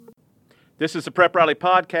This is the Prep Rally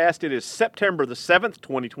Podcast. It is September the 7th,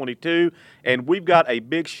 2022, and we've got a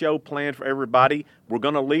big show planned for everybody. We're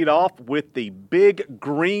going to lead off with the big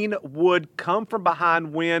Greenwood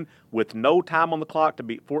come-from-behind win with no time on the clock to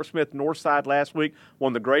beat Fort Smith Northside last week, one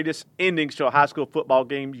of the greatest endings to a high school football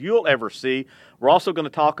game you'll ever see. We're also going to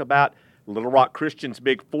talk about Little Rock Christian's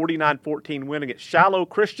big 49-14 win against Shiloh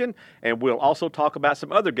Christian, and we'll also talk about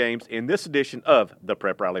some other games in this edition of the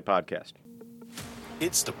Prep Rally Podcast.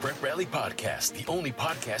 It's the Prep Rally Podcast, the only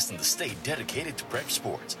podcast in the state dedicated to prep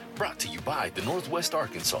sports. Brought to you by the Northwest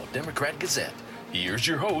Arkansas Democrat-Gazette. Here's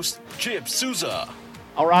your host, Chip Souza.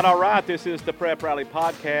 All right. This is the Prep Rally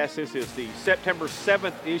Podcast. This is the September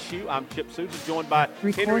 7th issue. I'm Chip Souza, joined by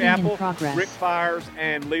Henry Apple, Rick Fires,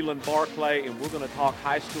 and Leland Barclay, and we're going to talk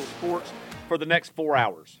high school sports for the next 4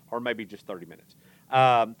 hours, or maybe just 30 minutes.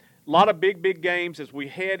 A lot of big games as we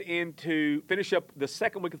head into finish up the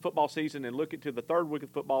second week of football season and look into the third week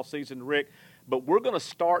of football season, Rick. But we're going to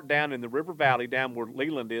start down in the River Valley, down where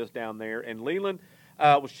Leland is down there. And Leland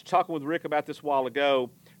was talking with Rick about this a while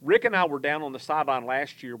ago. Rick and I were down on the sideline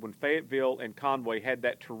last year when Fayetteville and Conway had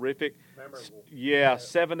that terrific,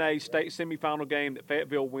 7A state semifinal game that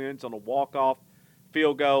Fayetteville wins on a walk-off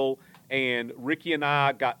field goal. And Ricky and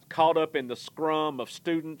I got caught up in the scrum of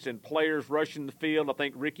students and players rushing the field. I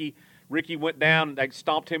think Ricky went down and they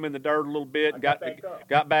stomped him in the dirt a little bit and got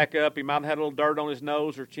back up. He might have had a little dirt on his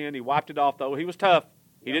nose or chin. He wiped it off, though. He was tough.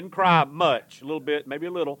 He didn't cry much, a little bit, maybe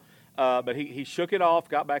a little. But he shook it off,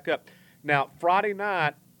 got back up. Now, Friday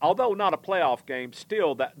night, although not a playoff game,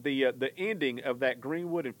 still the ending of that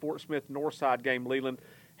Greenwood and Fort Smith Northside game, Leland,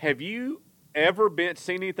 have you ever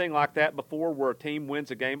seen anything like that before, where a team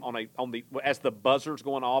wins a game as the buzzer's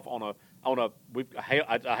going off on a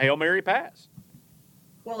Hail Mary pass?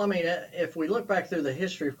 Well, I mean, if we look back through the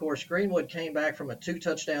history, of course, Greenwood came back from a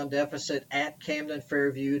 2-touchdown deficit at Camden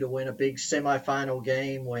Fairview to win a big semifinal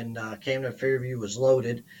game when Camden Fairview was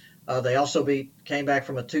loaded. They also came back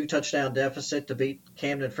from a 2-touchdown deficit to beat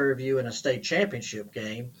Camden Fairview in a state championship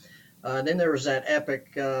game. And then there was that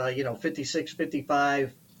epic,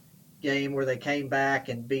 56-55 game where they came back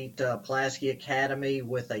and beat Pulaski Academy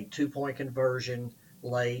with a 2-point conversion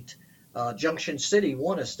late. Junction City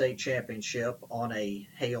won a state championship on a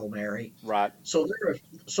Hail Mary. Right. So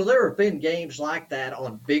there have been games like that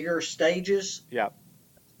on bigger stages. Yeah.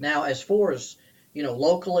 Now, as far as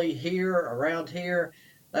locally here, around here,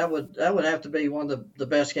 that would have to be one of the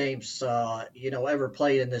best games ever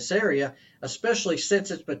played in this area, especially since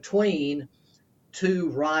it's between two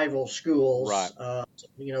rival schools, right.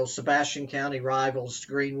 Sebastian County rivals,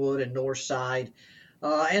 Greenwood and Northside,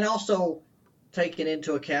 and also taking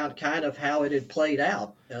into account kind of how it had played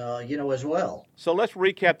out, as well. So let's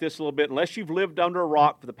recap this a little bit. Unless you've lived under a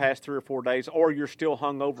rock for the past 3 or 4 days, or you're still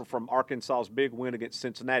hung over from Arkansas's big win against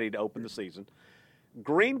Cincinnati to open the season,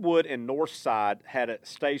 Greenwood and Northside had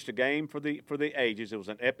staged a game for the ages. It was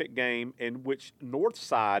an epic game in which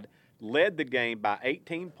Northside led the game by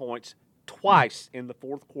 18 points twice in the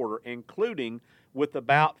fourth quarter, including with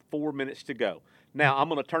about 4 minutes to go. Now, I'm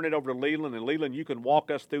going to turn it over to Leland, and Leland, you can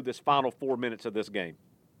walk us through this final 4 minutes of this game.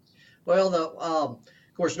 Well, of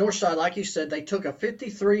course, Northside, like you said, they took a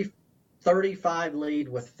 53-35 lead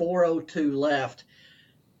with 4:02 left,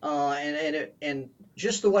 and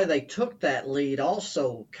just the way they took that lead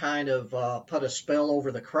also kind of put a spell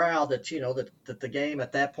over the crowd that the game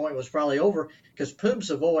at that point was probably over, because Poom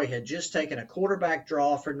Savoy had just taken a quarterback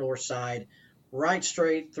draw for Northside right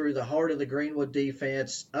straight through the heart of the Greenwood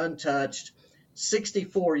defense, untouched,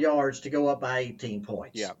 64 yards to go up by 18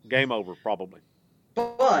 points. Yeah, game over probably.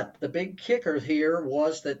 But the big kicker here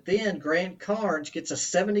was that then Grant Carnes gets a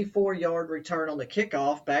 74-yard return on the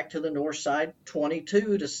kickoff back to the Northside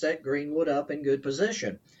 22 to set Greenwood up in good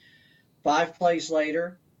position. 5 plays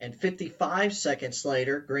later and 55 seconds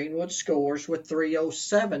later, Greenwood scores with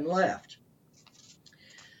 3:07 left.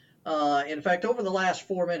 In fact, over the last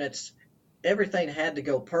 4 minutes, everything had to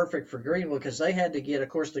go perfect for Greenwood, because they had to get, of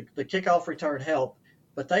course, the kickoff return helped,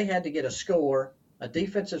 but they had to get a score, a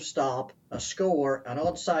defensive stop, a score, an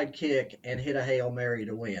onside kick, and hit a Hail Mary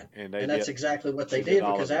to win. And that's exactly what they did,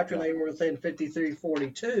 because after they were within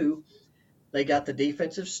 53-42, they got the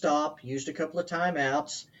defensive stop, used a couple of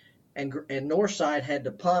timeouts, and Northside had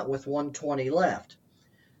to punt with 1:20 left.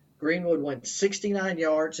 Greenwood went 69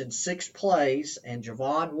 yards in 6 plays, and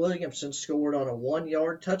Javon Williamson scored on a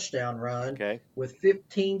 1-yard touchdown run with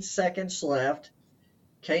 15 seconds left.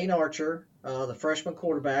 Kane Archer, the freshman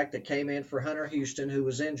quarterback that came in for Hunter Houston, who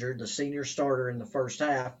was injured, the senior starter in the first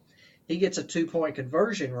half, he gets a 2-point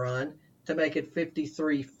conversion run to make it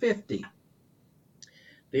 53-50.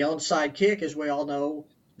 The onside kick, as we all know,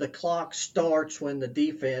 the clock starts when the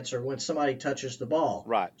defense or when somebody touches the ball.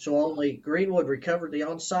 Right. So only Greenwood recovered the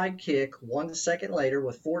onside kick 1 second later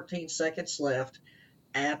with 14 seconds left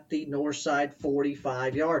at the Northside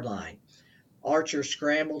 45-yard line. Archer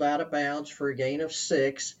scrambled out of bounds for a gain of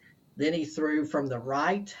 6. Then he threw from the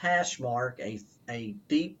right hash mark a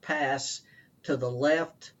deep pass to the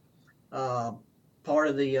left part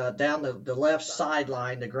of the down the left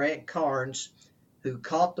sideline to Grant Carnes, who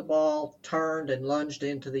caught the ball, turned, and lunged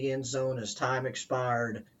into the end zone as time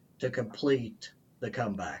expired to complete the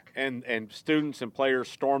comeback. And students and players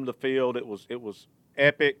stormed the field. It was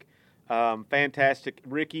epic, fantastic.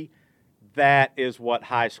 Ricky, that is what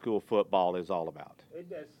high school football is all about.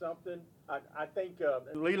 Isn't that something? I think,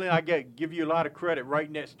 Leland, I give you a lot of credit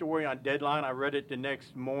writing that story on Deadline. I read it the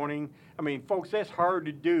next morning. I mean, folks, that's hard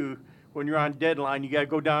to do when you're on Deadline. You got to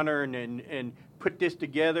go down there and put this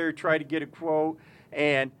together, try to get a quote.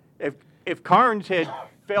 And if Carnes had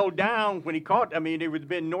fell down when he caught, I mean, it would have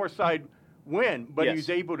been Northside win. But yes. He was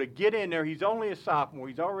able to get in there. He's only a sophomore.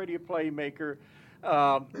 He's already a playmaker.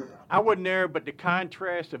 I wasn't there, but the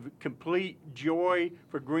contrast of complete joy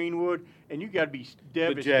for Greenwood, and you got to be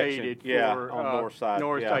devastated for on Northside.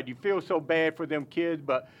 Northside. Yeah. You feel so bad for them kids,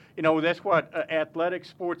 but you know that's what athletic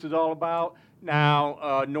sports is all about.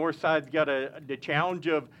 Now Northside's got the challenge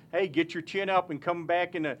of, hey, get your chin up and come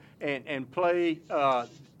back and play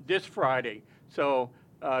this Friday. So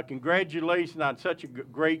congratulations on such a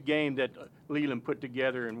great game that Leland put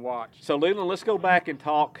together and watched. So, Leland, let's go back and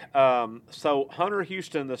talk. So Hunter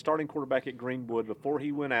Houston, the starting quarterback at Greenwood, before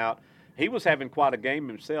he went out, he was having quite a game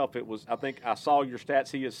himself. It was, I think I saw your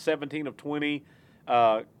stats. He is 17 of 20,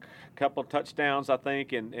 a couple of touchdowns, I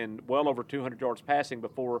think, and well over 200 yards passing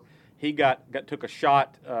before he took a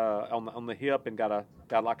shot on the hip and got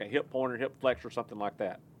like a hip pointer, hip flex or something like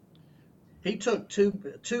that. He took two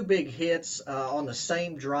big hits on the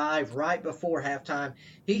same drive right before halftime.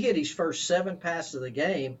 He hit his first 7 passes of the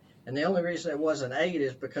game, and the only reason it wasn't 8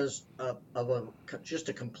 is because of just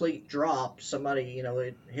a complete drop. Somebody,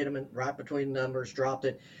 it hit him right between the numbers, dropped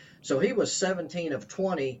it. So he was 17 of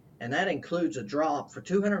 20, and that includes a drop for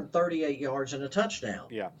 238 yards and a touchdown.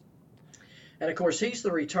 Yeah. And, of course, he's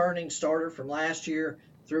the returning starter from last year,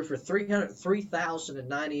 threw for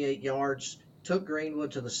 3,098 yards, took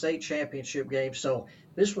Greenwood to the state championship game. So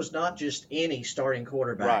this was not just any starting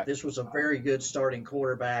quarterback. Right. This was a very good starting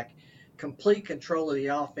quarterback. Complete control of the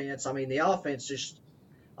offense. I mean, the offense just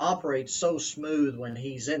operates so smooth when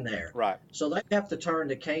he's in there. Right. So they have to turn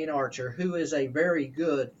to Kane Archer, who is a very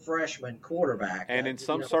good freshman quarterback. And in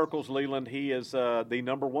some circles, Leland, he is the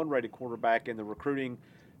number 1 rated quarterback in the recruiting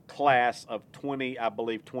class of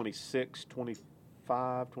 26.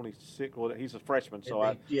 Well, he's a freshman,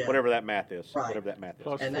 so whatever that math is. Right. Whatever that math is.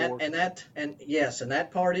 Plus and 4.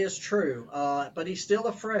 that part is true. But he's still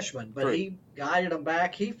a freshman. But True. He guided them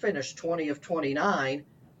back. He finished 20 of 29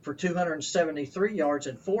 for 273 yards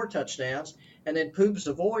and 4 touchdowns. And then Poob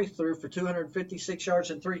Savoy threw for 256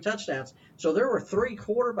 yards and 3 touchdowns. So there were 3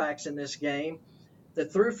 quarterbacks in this game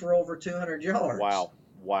that threw for over 200 yards.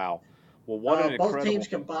 Wow. Well, what an incredible. Both teams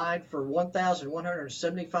combined for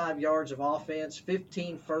 1,175 yards of offense,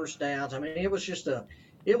 15 first downs. I mean, it was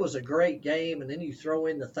a great game. And then you throw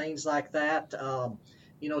in the things like that.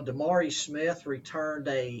 Damari Smith returned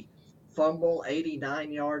a fumble,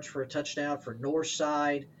 89 yards for a touchdown for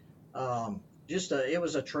Northside. It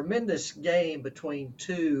was a tremendous game between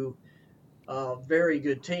 2 very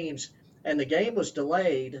good teams. And the game was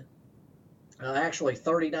delayed, actually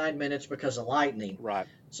 39 minutes because of lightning. Right.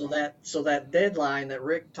 So that deadline that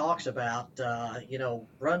Rick talks about,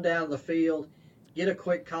 run down the field, get a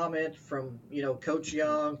quick comment from, Coach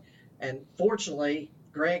Young. And fortunately,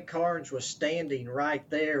 Grant Carnes was standing right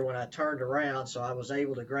there when I turned around, so I was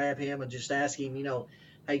able to grab him and just ask him,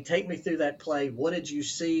 hey, take me through that play. What did you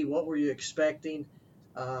see? What were you expecting?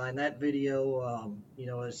 And that video,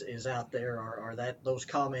 is out there, or those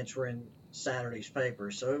comments were in Saturday's paper.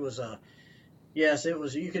 So it was yes, it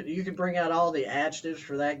was. You could bring out all the adjectives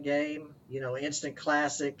for that game. Instant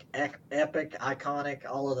classic, epic, iconic,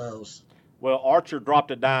 all of those. Well, Archer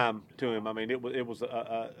dropped a dime to him. I mean, it was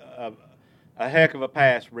a heck of a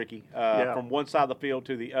pass, Ricky, from one side of the field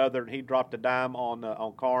to the other, and he dropped a dime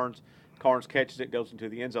on Carnes. Carnes catches it, goes into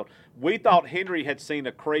the end zone. We thought Henry had seen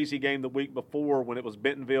a crazy game the week before when it was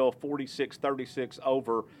Bentonville 46-36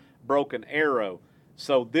 over Broken Arrow.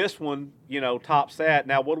 So this one, tops that.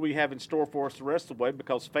 Now, what do we have in store for us the rest of the way?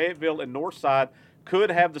 Because Fayetteville and Northside could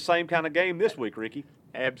have the same kind of game this week, Ricky.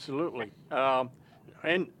 Absolutely.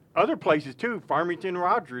 And other places too, Farmington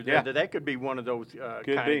Rogers. Yeah. That could be one of those kind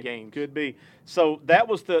of games. Could be. So that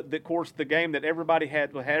was of course, the game that everybody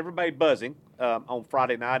had everybody buzzing on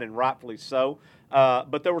Friday night, and rightfully so.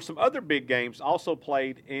 But there were some other big games also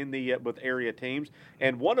played in the with area teams,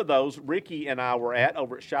 and one of those Ricky and I were at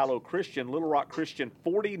over at Shiloh Christian. Little Rock Christian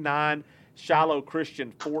 49, Shiloh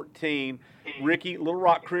Christian 14. Ricky, Little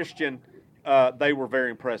Rock Christian, they were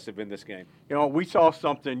very impressive in this game. You know, we saw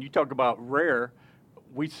something. You talk about rare.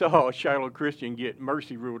 We saw Shiloh Christian get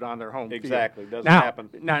mercy ruled on their home field. Exactly, doesn't happen.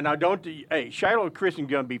 Now, don't. Hey, Shiloh Christian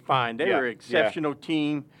going to be fine. They are an exceptional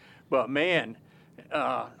team, but man.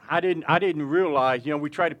 I didn't realize, we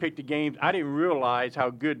tried to pick the games. I didn't realize how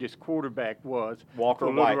good this quarterback was. Walker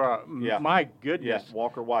White. My goodness. Yeah,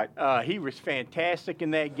 Walker White. He was fantastic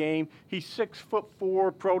in that game. He's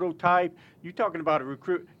 6'4" prototype. You're talking about a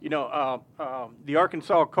recruit. The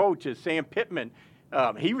Arkansas coach is Sam Pittman.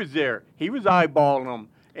 He was there. He was eyeballing them.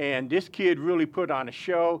 And this kid really put on a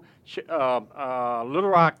show. Little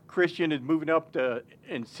Rock Christian is moving up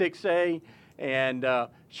in 6A. And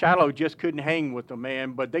Shiloh just couldn't hang with them,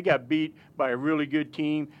 man. But they got beat by a really good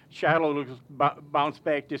team. Shiloh looks bounced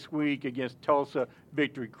back this week against Tulsa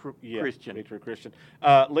Victory Christian. Victory Christian.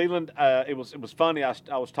 Leland, it was funny. I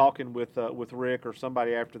was talking with Rick or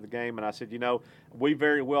somebody after the game, and I said, we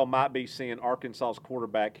very well might be seeing Arkansas's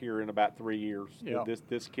quarterback here in about 3 years. Yeah.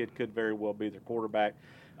 This kid could very well be their quarterback.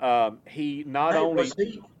 He not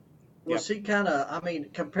only. Was he kind of,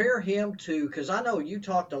 compare him to, because I know you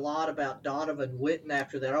talked a lot about Donovan Witten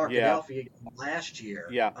after that Arkadelphia game last year.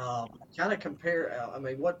 Yeah. Kind of compare,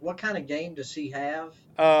 what kind of game does he have?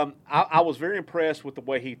 I was very impressed with the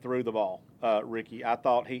way he threw the ball, Ricky. I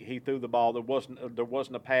thought he threw the ball. There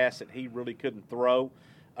wasn't a pass that he really couldn't throw.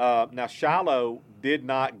 Now, Shiloh did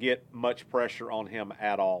not get much pressure on him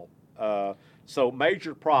at all. So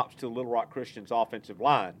major props to Little Rock Christian's offensive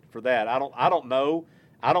line for that. I don't know.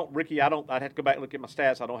 Ricky, I'd have to go back and look at my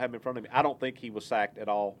stats. I don't have them in front of me. I don't think he was sacked at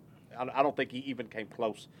all. I don't think he even came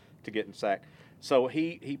close to getting sacked. So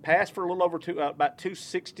he passed for a little over about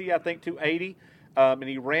 260, I think 280, and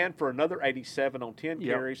he ran for another 87 on 10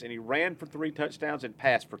 carries, and he ran for 3 touchdowns and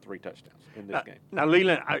passed for 3 touchdowns in this game. Now,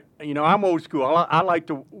 Leland, I'm old school. I like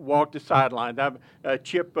to walk the sidelines.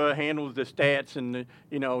 Chip handles the stats and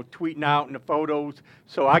tweeting out and the photos,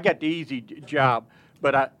 so I got the easy job.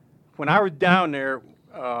 But when I was down there.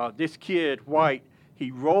 This kid, White,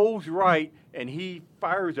 he rolls right, and he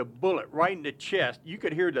fires a bullet right in the chest. You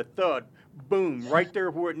could hear the thud, boom, right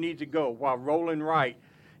there where it needs to go while rolling right.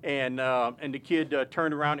 And the kid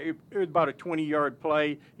turned around. It was about a 20-yard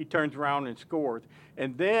play. He turns around and scores.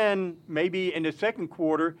 And then maybe in the second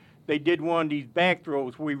quarter, they did one of these back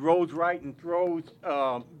throws where he rolls right and throws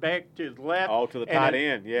back to his left. Oh, to the tight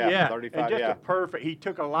end, 35, and just a perfect. He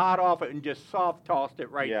took a lot off it and just soft tossed it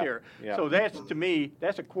right there. Yeah. So to me,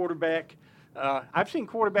 that's a quarterback. I've seen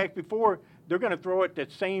quarterbacks before. They're going to throw it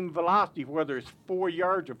that same velocity, whether it's 4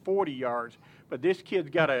 yards or 40 yards. But this kid's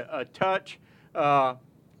got a touch.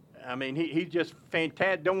 He's just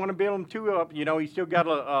fantastic. Don't want to build him too up. He's still got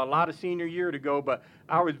a lot of senior year to go. But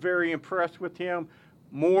I was very impressed with him.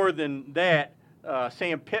 More than that,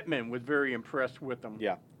 Sam Pittman was very impressed with him.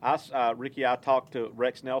 Yeah. Ricky, I talked to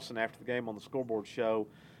Rex Nelson after the game on the scoreboard show.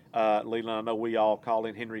 Leland, I know we all call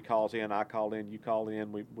in. Henry calls in. I call in. You call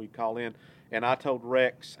in. We call in. And I told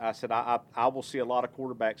Rex, I said, I will see a lot of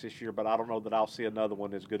quarterbacks this year, but I don't know that I'll see another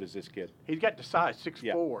one as good as this kid. He's got the size,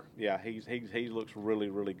 6'4". Yeah, he looks really,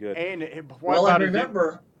 really good. And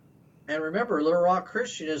remember, Little Rock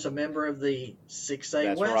Christian is a member of the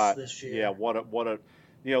 6A West this year. Yeah, what a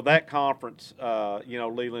that conference,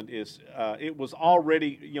 Leland is. It was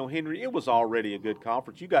already, Henry. It was already a good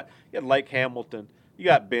conference. You had Lake Hamilton. You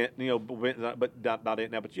got Benton, but not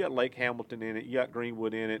it now. But you got Lake Hamilton in it. You got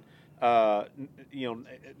Greenwood in it. They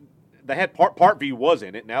had Parkview was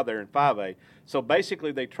in it. Now they're in 5A. So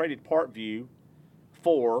basically, they traded Parkview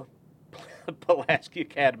for Pulaski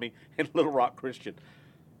Academy and Little Rock Christian.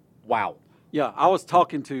 Wow. Yeah, I was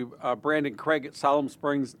talking to Brandon Craig at Siloam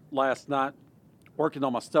Springs last night, working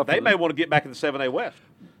on my stuff. They may want to get back in the 7A West.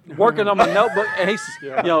 Working on my notebook, and he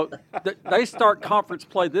says, they start conference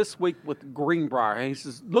play this week with Greenbrier. And he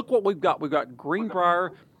says, look what we've got. We've got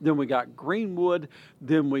Greenbrier, then we got Greenwood,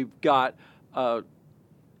 then we've got, I'm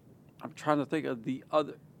trying to think of the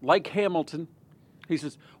other, Lake Hamilton. He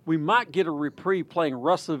says, we might get a reprieve playing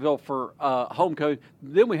Russellville for home coach.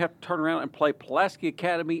 Then we have to turn around and play Pulaski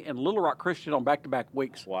Academy and Little Rock Christian on back-to-back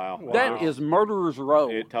weeks. Wow. That is murderer's row.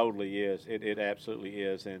 It totally is. It absolutely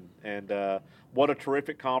is. And what a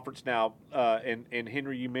terrific conference. Now, and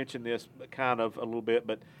Henry, you mentioned this kind of a little bit,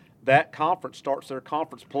 but that conference starts their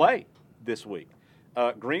conference play this week.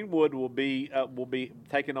 Greenwood will be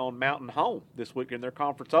taking on Mountain Home this week in their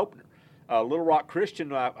conference opener. Little Rock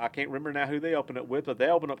Christian, I can't remember now who they open it with, but they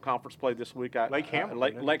open up conference play this week. Lake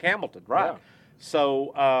Hamilton. Lake Hamilton, right. Yeah.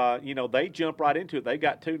 So, they jump right into it. They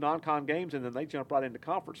got 2 non-con games, and then they jump right into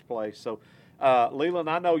conference play. So, Leland,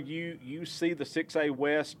 I know you see the 6A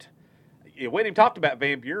West. We hadn't even talked about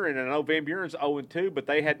Van Buren, and I know Van Buren's 0-2, but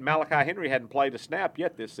Malachi Henry hadn't played a snap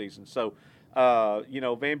yet this season. So,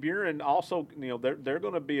 Van Buren also, they're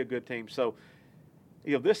going to be a good team. So,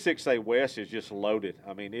 this 6A West is just loaded.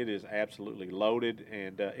 I mean, it is absolutely loaded,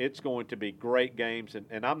 and it's going to be great games.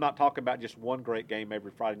 And I'm not talking about just one great game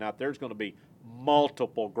every Friday night. There's going to be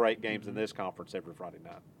multiple great games in this conference every Friday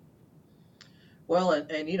night. Well, and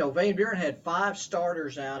Van Buren had 5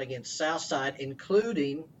 starters out against Southside,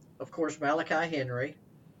 including, of course, Malachi Henry.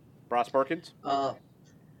 Bryce Perkins?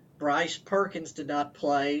 Bryce Perkins did not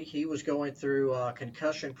play. He was going through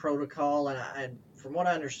concussion protocol, and from what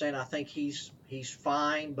I understand, I think he's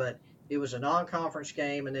fine, but it was a non-conference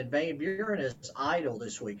game, and then Van Buren is idle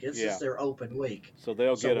this week. This is their open week. So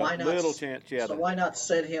they'll get a little chance. Yeah. So why not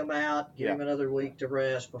set him out, give him another week to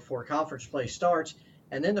rest before conference play starts?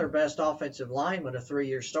 And then their best offensive lineman, a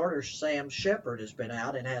 3-year starter, Sam Shepard, has been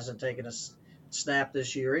out and hasn't taken a snap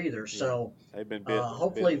this year either. Yeah. So they've been bitten,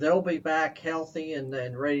 hopefully they'll be back healthy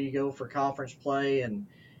and ready to go for conference play and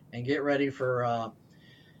get ready for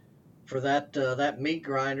that meat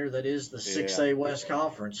grinder that is the 6A West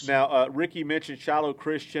Conference. Now, Ricky mentioned Shiloh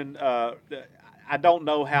Christian. I don't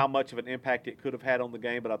know how much of an impact it could have had on the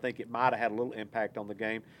game, but I think it might have had a little impact on the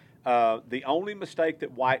game. The only mistake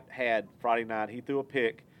that White had Friday night, he threw a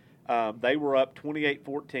pick. They were up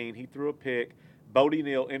 28-14. He threw a pick. Bodie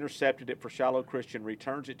Neal intercepted it for Shiloh Christian,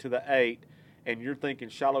 returns it to the 8, and you're thinking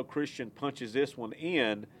Shiloh Christian punches this one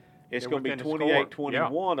in. It's going to be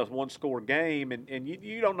 28-21, a one-score game, and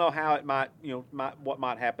you don't know how it might, what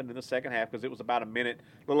might happen in the second half because it was about a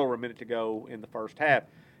little over a minute to go in the first half.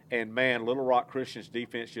 And, man, Little Rock Christian's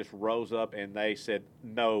defense just rose up, and they said,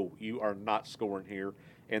 no, you are not scoring here.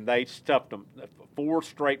 And they stuffed them. 4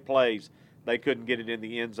 straight plays, they couldn't get it in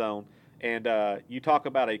the end zone. And you talk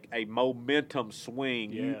about a momentum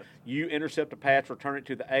swing. Yes. You intercept a pass, return it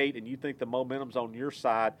to the 8, and you think the momentum's on your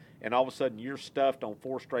side, and all of a sudden you're stuffed on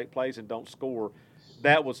 4 straight plays and don't score.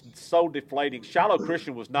 That was so deflating. Shiloh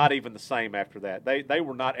Christian was not even the same after that. They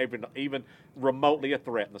were not even remotely a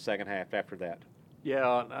threat in the second half after that.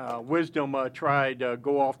 Yeah, Wisdom tried to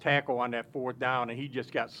go off tackle on that 4th down, and he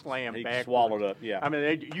just got slammed back. He swallowed up, yeah. I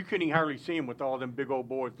mean, you couldn't even hardly see him with all them big old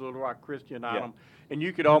boys, Little Rock Christian on them. And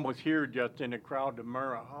you could almost hear just in the crowd the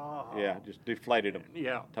murmur. Yeah, just deflated them.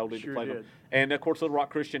 Yeah, totally sure deflated did. them. And, of course, Little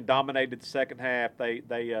Rock Christian dominated the second half. They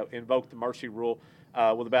invoked the mercy rule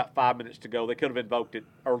with about 5 minutes to go. They could have invoked it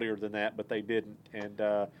earlier than that, but they didn't.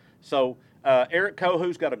 And so Eric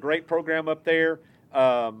Kohu's got a great program up there.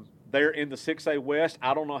 They're in the 6A West.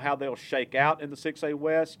 I don't know how they'll shake out in the 6A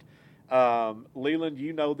West. Leland,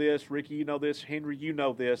 you know this. Ricky, you know this. Henry, you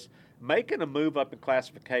know this. Making a move up in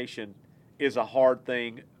classification is a hard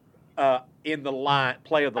thing in the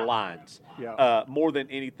play of the lines. Yeah. More than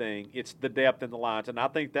anything, it's the depth in the lines. And I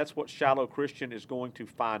think that's what Shiloh Christian is going to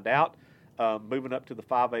find out. Moving up to the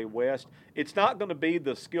 5A West. It's not going to be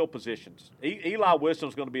the skill positions. Eli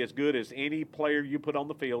Wisdom's going to be as good as any player you put on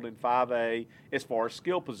the field in 5A as far as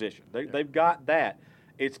skill position. They've got that.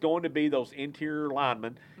 It's going to be those interior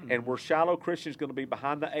linemen. Mm-hmm. And where Shiloh Christian's going to be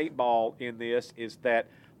behind the 8 ball in this is that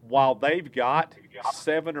while they've got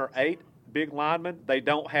 7 or 8 big linemen, they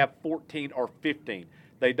don't have 14 or 15.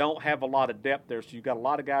 They don't have a lot of depth there, so you've got a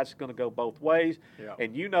lot of guys that's going to go both ways. Yeah.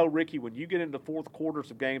 And Ricky, when you get into fourth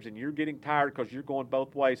quarters of games and you're getting tired because you're going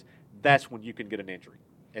both ways, that's when you can get an injury.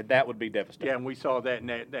 And that would be devastating. Yeah, and we saw that in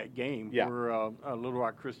that game where Little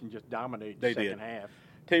Rock Christian just dominated the second half.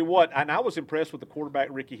 Tell you what, and I was impressed with the quarterback,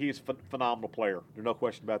 Ricky. He is a phenomenal player. There's no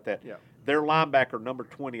question about that. Yeah. Their linebacker, number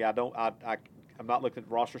 20, I'm not looking at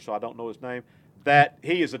the roster, so I don't know his name.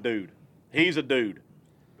 He is a dude. He's a dude.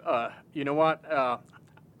 You know what?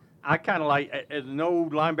 I kind of like, as an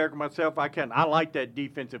old linebacker myself, I like that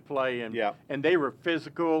defensive play, and they were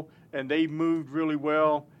physical and they moved really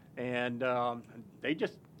well, and they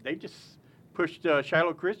just pushed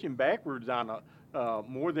Shiloh Christian backwards on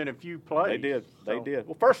more than a few plays. They did.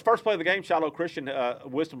 Well, first play of the game, Shiloh Christian,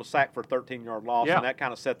 Wisdom was sacked for a 13-yard loss, and that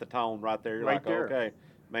kind of set the tone right there. You're okay,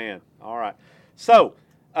 man, all right. So,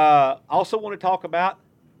 also want to talk about,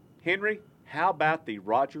 Henry, how about the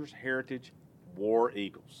Rogers Heritage War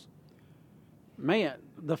Eagles? Man,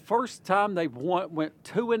 the first time they went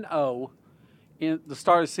 2-0 in the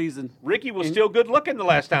start of the season. Ricky was still good looking the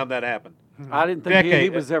last time that happened. I didn't think he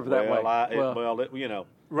decade. was ever that way. You know,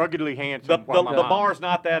 Ruggedly handsome. the bar's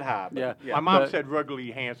not that high. Yeah. My mom said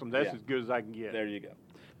ruggedly handsome. That's as good as I can get. There you go.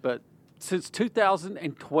 But since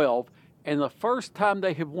 2012, and the first time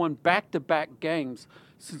they have won back-to-back games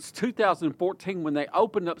since 2014 when they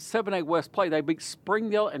opened up 7A West play, they beat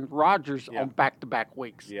Springdale and Rogers on back-to-back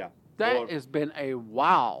weeks. Yeah. That has been a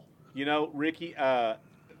wow. You know, Ricky,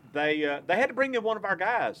 they had to bring in one of our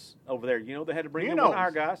guys over there. You know, they had to bring in one of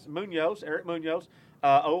our guys, Eric Munoz,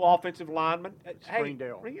 offensive lineman.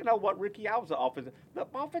 Springdale. Hey, you know what, Ricky? I was an offensive. The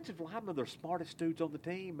offensive linemen, they're the smartest dudes on the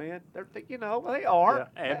team, man. They are.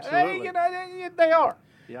 Yeah, absolutely. They are.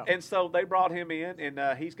 Yeah. And so they brought him in,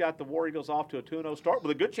 and he's got the War Eagles off to a 2-0 start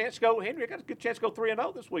with a good chance to go. Henry got a good chance to go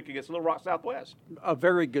 3-0 this week against Little Rock Southwest. A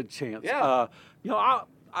very good chance. Yeah.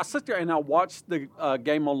 I sit there and I watched the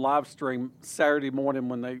game on live stream Saturday morning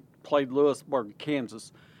when they played Lewisburg,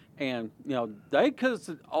 Kansas. And, they could have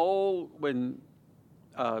said, when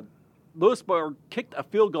Lewisburg kicked a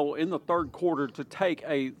field goal in the third quarter to take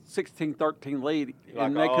a 16-13 lead.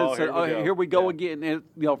 And they could have said, here we go again. And,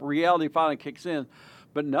 reality finally kicks in.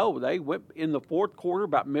 But no, they went in the fourth quarter,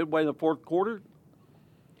 about midway in the fourth quarter.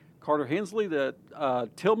 Carter Hensley to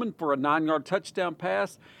Tillman for a 9-yard touchdown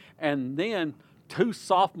pass. And then two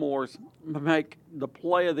sophomores make the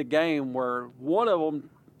play of the game where one of them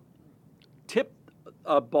tipped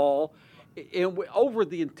a ball over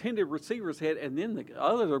the intended receiver's head, and then the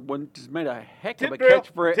other one just made a heck of a catch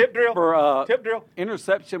for tip drill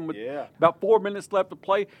interception with about 4 minutes left to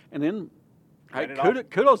play. And then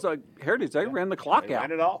kudos to Heritage. They ran the clock out.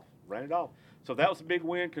 Ran it off. So that was a big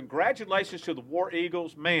win. Congratulations to the War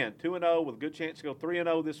Eagles. Man, 2-0 with a good chance to go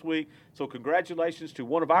 3-0 this week. So congratulations to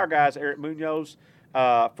one of our guys, Eric Munoz,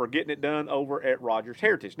 for getting it done over at Rogers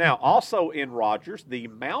Heritage. Now, also in Rogers, the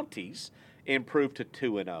Mounties improved to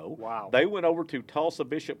 2-0. Wow. They went over to Tulsa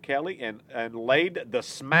Bishop Kelly and laid the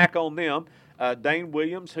smack on them. Dane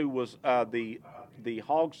Williams, who was the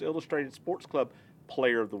Hogs Illustrated Sports Club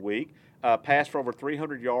Player of the Week, passed for over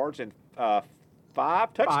 300 yards and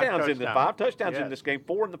five touchdowns in this game,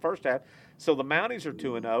 4 in the first half. So the Mounties are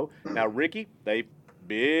 2-0. Now, Ricky,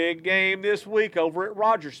 big game this week over at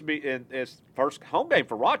Rogers. It's first home game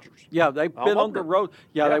for Rogers. Yeah, they've been on the road.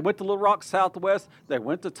 Yeah, they went to Little Rock Southwest. They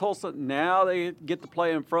went to Tulsa. Now they get to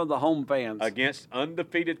play in front of the home fans. Against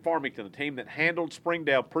undefeated Farmington, a team that handled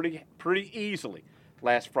Springdale pretty easily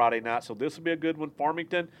last Friday night. So this will be a good one.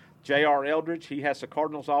 Farmington, J.R. Eldridge, he has the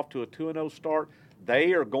Cardinals off to a 2-0 start.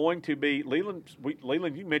 They are going to be –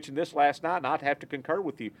 Leland, you mentioned this last night, and I'd have to concur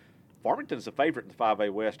with you. Farmington's the favorite in the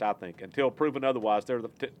 5A West, I think. Until proven otherwise, they're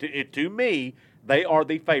to me, they are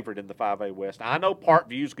the favorite in the 5A West. I know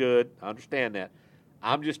Parkview's good. I understand that.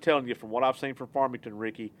 I'm just telling you from what I've seen from Farmington,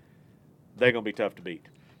 Ricky, they're going to be tough to beat.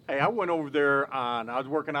 Hey, I went over there I was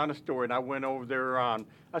working on a story, and I went over there I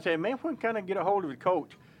said, man, if we can kind of get a hold of the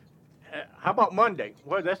coach, how about Monday?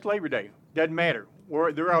 Well, that's Labor Day. Doesn't matter.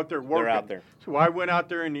 They're out there working. They're out there. So I went out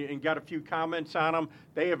there and got a few comments on them.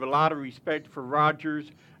 They have a lot of respect for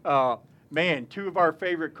Rogers. Man, two of our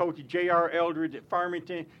favorite coaches, J.R. Eldridge at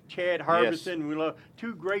Farmington, Chad Harbison. Yes. We love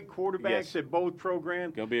two great quarterbacks at both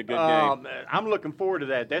programs. Going to be a good game. I'm looking forward to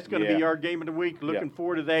that. That's going to be our game of the week. Looking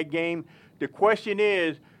forward to that game. The question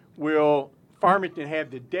is, will Farmington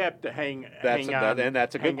have the depth to hang on? And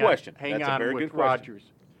that's a good question. Hang that's on a very with good question.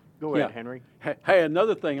 Rogers. Go ahead, Henry. Hey,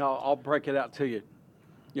 another thing, I'll break it out to you.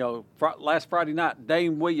 Last Friday night,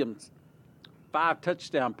 Dane Williams, 5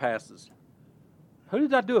 touchdown passes. Who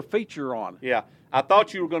did I do a feature on? Yeah, I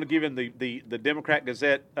thought you were going to give him the Democrat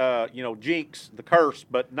Gazette, jinx, the curse,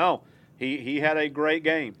 but no. He had a great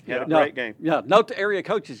game. Great game. Yeah, note to area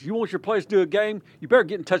coaches, you want your players to do a game, you better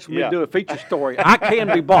get in touch with me and do a feature story. I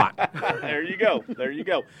can be bought. There you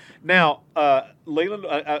go. Now, Leland,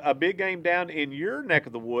 a big game down in your neck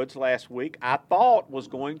of the woods last week, I thought was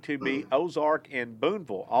going to be Ozark and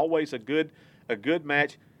Boonville. Always a good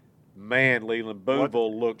match. Man, Leland,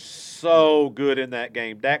 Boonville looked so good in that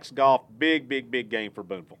game. Dax Goff, big game for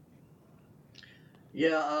Boonville.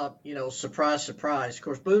 Yeah, surprise. Of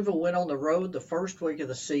course, Boonville went on the road the first week of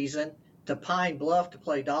the season to Pine Bluff to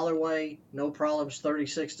play Dollarway. No problems,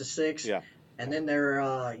 36-6. Yeah. And then they're,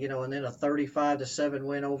 and then a 35-7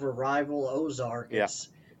 win over rival Ozark. Yeah. It's,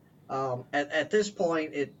 at this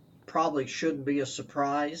point, it probably shouldn't be a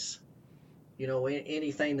surprise.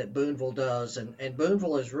 Anything that Boonville does, and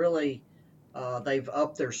Boonville is really, they've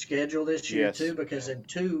upped their schedule this year too, because in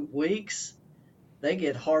 2 weeks. They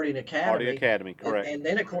get Harding Academy. Harding Academy, correct. And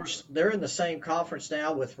then, of course, they're in the same conference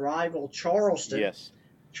now with rival Charleston. Yes.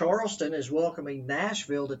 Charleston is welcoming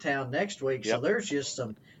Nashville to town next week. Yep. So there's just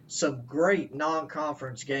some great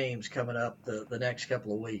non-conference games coming up the next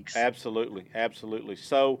couple of weeks. Absolutely, absolutely.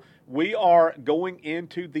 So we are going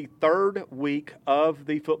into the third week of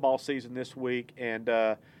the football season this week, and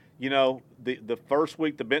the first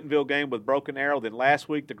week the Bentonville game with Broken Arrow, then last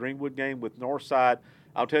week the Greenwood game with Northside.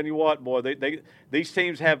 I'll tell you what, boy, these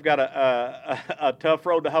teams have got a tough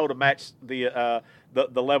road to hoe to match the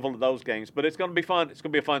level of those games. But it's going to be fun. It's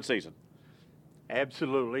going to be a fun season.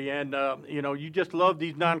 Absolutely, and you just love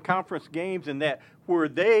these non-conference games, and that where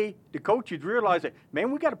the coaches realize that,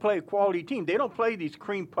 man, we got to play a quality team. They don't play these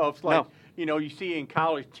cream puffs like you see in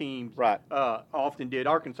college teams. Right. Often did.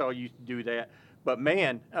 Arkansas used to do that, but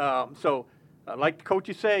man, like the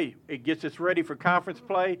coaches say, it gets us ready for conference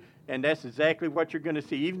play, and that's exactly what you're going to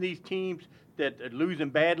see. Even these teams that are losing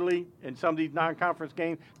badly in some of these non-conference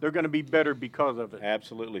games, they're going to be better because of it.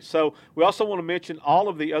 Absolutely. So we also want to mention all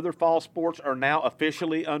of the other fall sports are now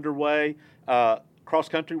officially underway. Cross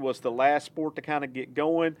country was the last sport to kind of get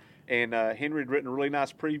going, and Henry had written a really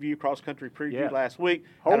nice cross country preview last week.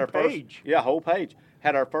 Whole page.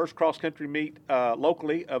 Had our first cross country meet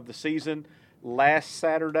locally of the season last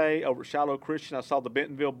Saturday over at Shiloh Christian. I saw the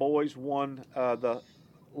Bentonville boys won the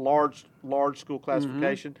large school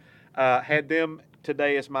classification. Had them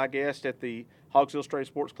today as my guest at the Hogs Illustrated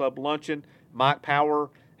Sports Club luncheon. Mike Power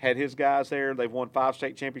had his guys there. They've won 5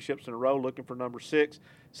 state championships in a row, looking for number 6.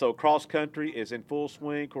 So cross country is in full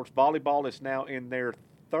swing. Of course, volleyball is now in their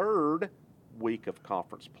 3rd week of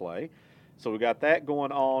conference play. So we got that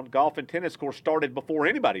going on. Golf and tennis, of course, started before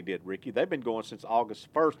anybody did, Ricky. They've been going since August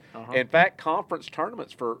 1st. In fact, conference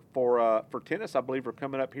tournaments for tennis, I believe, are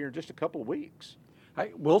coming up here in just a couple of weeks.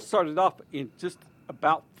 Hey, we'll start it off in just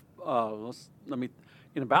about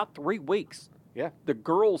in about 3 weeks. Yeah, the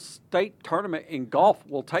girls' state tournament in golf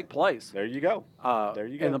will take place. There you go.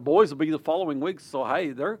 And the boys will be the following week. So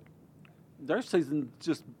hey, their season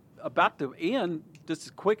just about to end just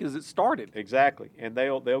as quick as it started. Exactly, and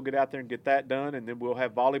they'll get out there and get that done, and then we'll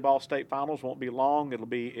have volleyball state finals. Won't be long. It'll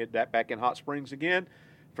be back in Hot Springs again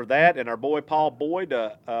for that, and our boy Paul Boyd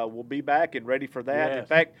will be back and ready for that. Yes. In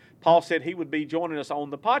fact, Paul said he would be joining us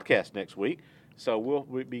on the podcast next week, so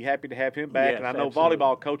we'll be happy to have him back. Yes, and I know absolutely.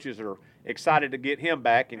 Volleyball coaches are excited to get him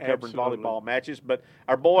back and covering volleyball matches. But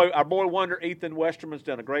our boy wonder Ethan Westerman's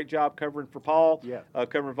done a great job covering for Paul,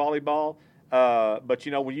 covering volleyball. But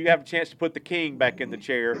when you have a chance to put the king back in the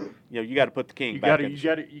chair, you got to put the king back in the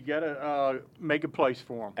chair. You got to make a place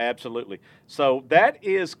for him. Absolutely. So that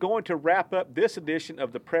is going to wrap up this edition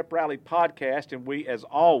of the Prep Rally podcast, and we, as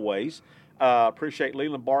always, appreciate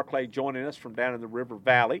Leland Barclay joining us from down in the River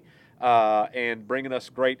Valley. And bringing us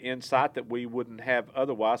great insight that we wouldn't have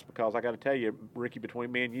otherwise, because I got to tell you, Ricky,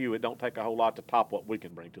 between me and you, it don't take a whole lot to top what we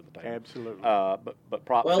can bring to the table. Absolutely. But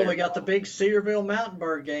props. Well, there. we got the big Cedarville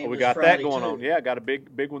Mountainburg game. We got Friday that going too. on. Yeah, got a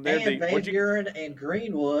big one there. And Van Buren and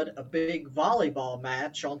Greenwood, a big volleyball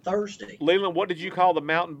match on Thursday. Leland, what did you call the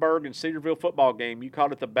Mountainburg and Cedarville football game? You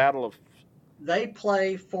called it the Battle of. They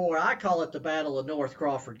play I call it the Battle of North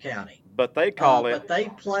Crawford County. But they call it. But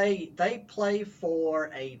they play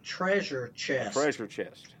for a treasure chest.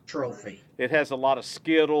 Trophy. It has a lot of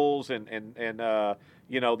Skittles and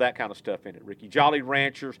that kind of stuff in it, Ricky. Jolly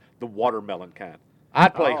Ranchers, the watermelon kind.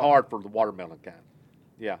 I'd play hard for the watermelon kind.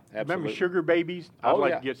 Yeah, absolutely. Remember Sugar Babies? I'd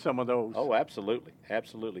like to get some of those. Oh, absolutely.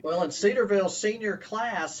 Absolutely. And Cedarville's senior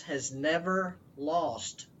class has never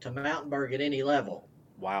lost to Mountainburg at any level.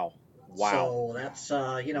 Wow. So that's,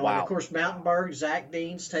 and of course, Mountainburg, Zach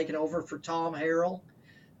Dean's taken over for Tom Harrell.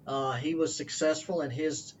 He was successful in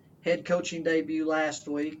his head coaching debut last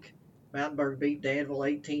week. Mountainburg beat Danville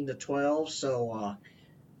 18-12. So,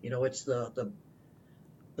 it's the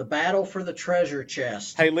battle for the treasure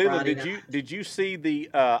chest. Hey, Leland, did you see the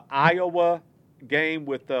Iowa game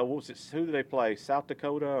with who did they play? South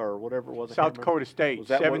Dakota or whatever it was. South Dakota State,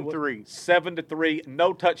 7-3. 7-3.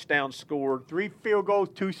 No touchdowns scored. 3 field goals,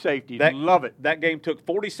 2 safeties. Love it. That game took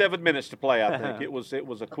 47 minutes to play. I think it was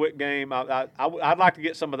a quick game. I'd like to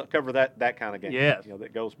get some of the cover that kind of game. Yes.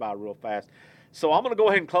 That goes by real fast. So I'm going to go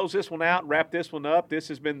ahead and close this one out and wrap this one up. This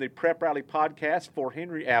has been the Prep Rally podcast for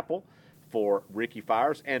Henry Apple, for Ricky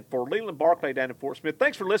Fires, and for Leland Barclay down in Fort Smith.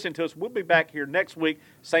 Thanks for listening to us. We'll be back here next week.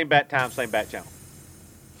 Same bat time, same bat channel.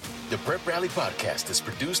 The Prep Rally Podcast is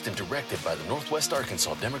produced and directed by the Northwest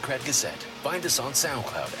Arkansas Democrat Gazette. Find us on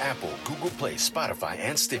SoundCloud, Apple, Google Play, Spotify,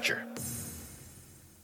 and Stitcher.